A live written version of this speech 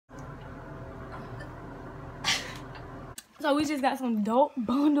So we just got some dope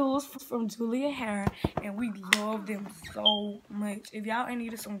bundles from Julia Hair, and we love them so much. If y'all ain't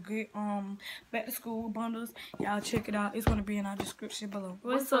needed some good back to school bundles, y'all check it out. It's gonna be in our description below.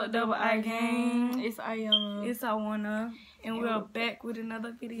 What's up, double I gang? It's IJUANA. It's IJUANA, and we're back with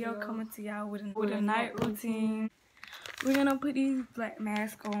another video coming to y'all with a night routine. We're gonna put these black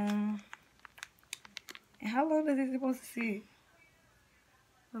masks on. And how long is it supposed to sit?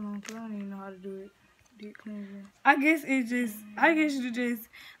 Hold on, 'cause I don't even know how to do it. Deep cleansing. I guess you just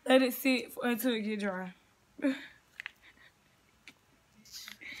let it sit until it get dry. That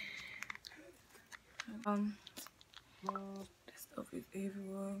stuff is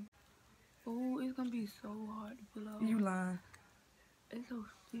everywhere. Oh, it's gonna be so hard to pull out. You lying. It's so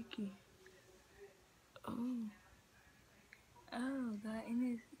sticky. Oh. Oh God,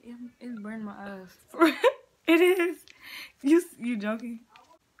 and it's burning my eyes. It is. You joking?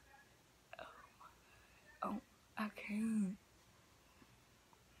 Oh, I can't.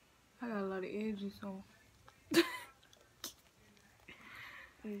 I got a lot of edges on.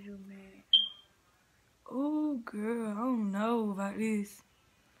 Is you mad? Oh, girl, I don't know about this.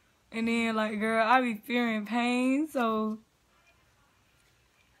 And then, like, girl, I be fearing pain, so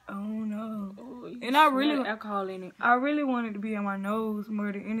I don't know. Oh, and I really alcohol in it. I really want it to be on my nose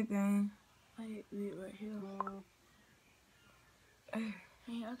more than anything. I hit it right here.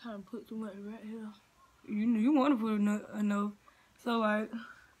 Man, I kind of put too much right here. You want to put enough, so like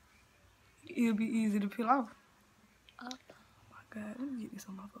it'll be easy to peel off. Oh my God, let me get this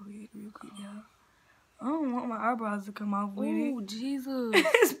on my forehead real quick, y'all. I don't want my eyebrows to come off with it. Oh Jesus!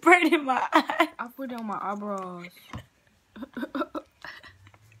 It's burning my eye. I put it on my eyebrows.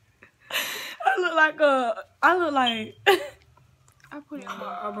 I look like I put it on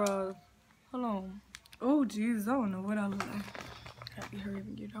my eyebrows. Hold on. Oh Jesus, I don't know what I look like. I have to hurry up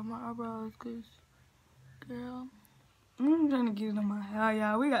and get it on my eyebrows, cause girl, I'm trying to get it on my hair,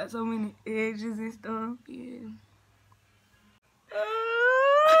 y'all. We got so many edges and stuff. Yeah.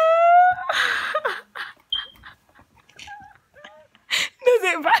 Does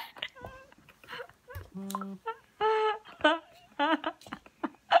it burn?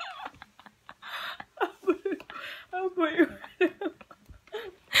 I'll put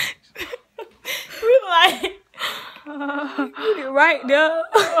it right there.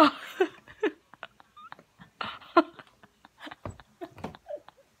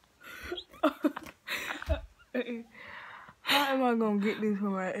 How am I gonna get this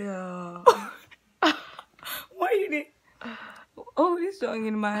from right here? Why you did? Oh, this don't get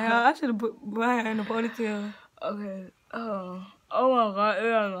in my hair. I should have put my hair in a ponytail. Okay. Oh my God,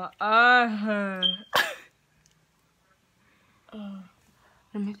 it was my eye.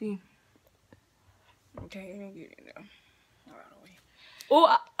 Let me see. Okay, let me get it now. Oh,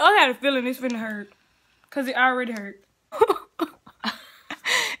 I had a feeling it's finna hurt. Cause it already hurt.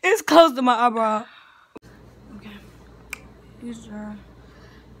 It's close to my eyebrow. Okay. It's dry.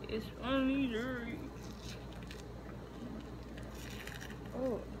 It's only dirty.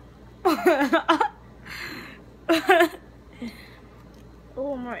 Oh.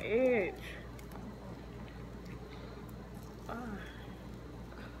 Oh, my edge.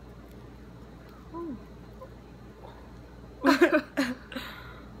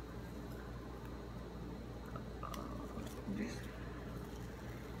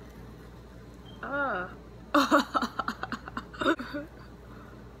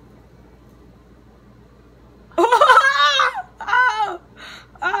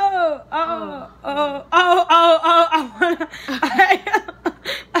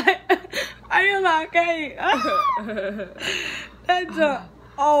 That's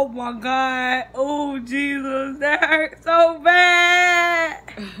oh my God. Oh Jesus, that hurt so bad.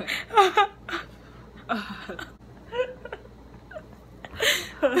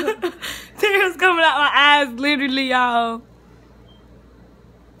 Tears coming out my eyes, literally, y'all.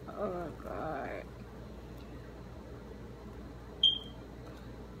 Oh my God.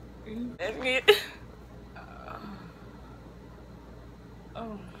 That's it.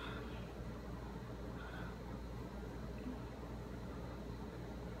 Oh.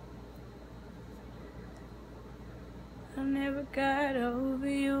 I never got over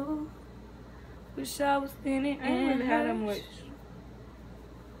you. Wish I was spinning in. I ain't really had that much.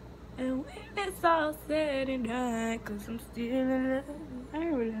 And when it's all said and done, 'cause I'm still in love. I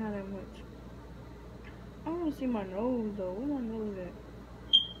ain't really had that much. I want to see my nose though. Where my nose at?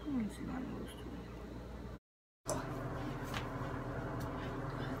 I want to see my nose too.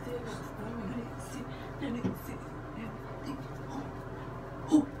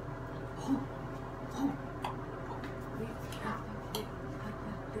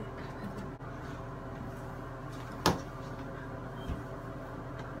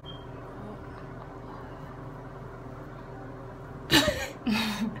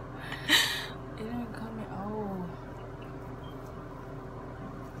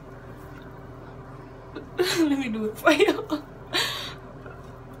 Let me do it for you.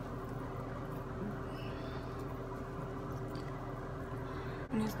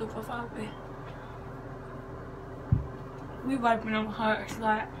 Let's go for 5. We wiping them hard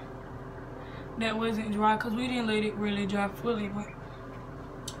slide that wasn't dry because we didn't let it really dry fully, but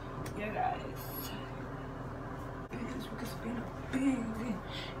yeah guys. Because we can spin up big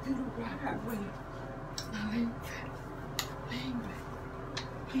in the right way. Lean back.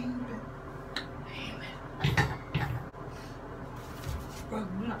 Bro,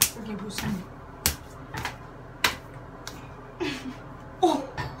 you're not freaking pushing. Oh!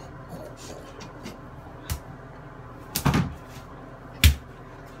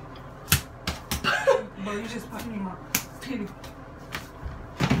 Bro, you just put me in my pity.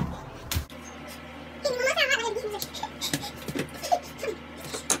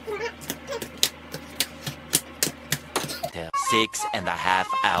 6.5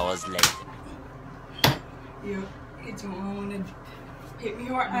 hours later. Yeah, hit you on and hit me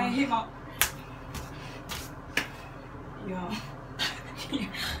hard. I ain't hit my. Yeah. Yeah.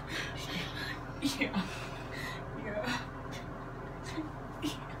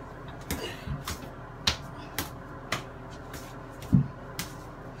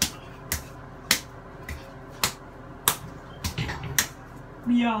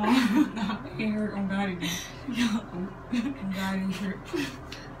 Yeah. Nah, it ain't hurt on God again. Yeah. On God ain't hurt.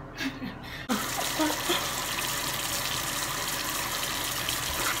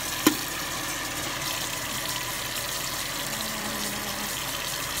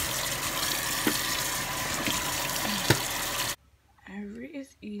 Ivory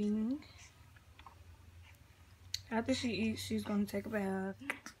is eating. After she eats, she's gonna take a bath.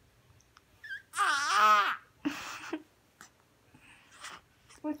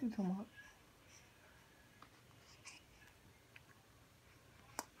 What you talking about?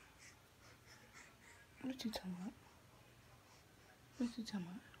 What you talking about? What you talking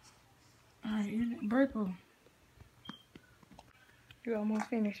about? Alright, you purple. You almost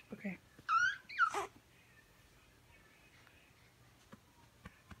finished. Okay.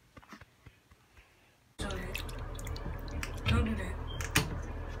 Don't do that.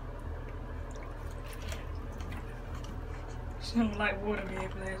 She don't like water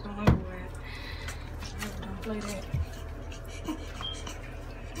bed glass. Don't know that. Don't play that.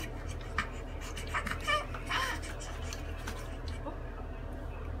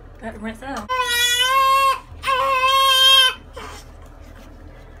 Got to rinse out.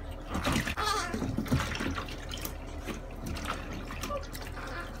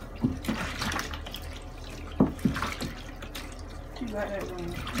 You got that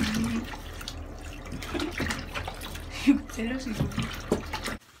wrong. You can tell she do.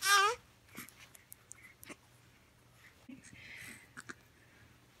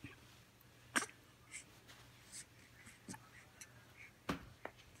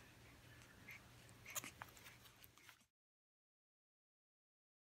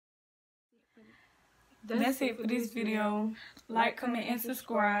 That's it for this video. Like, comment, and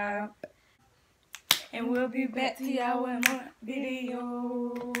subscribe. And we'll be back to y'all with more videos.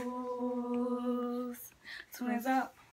 Twins up.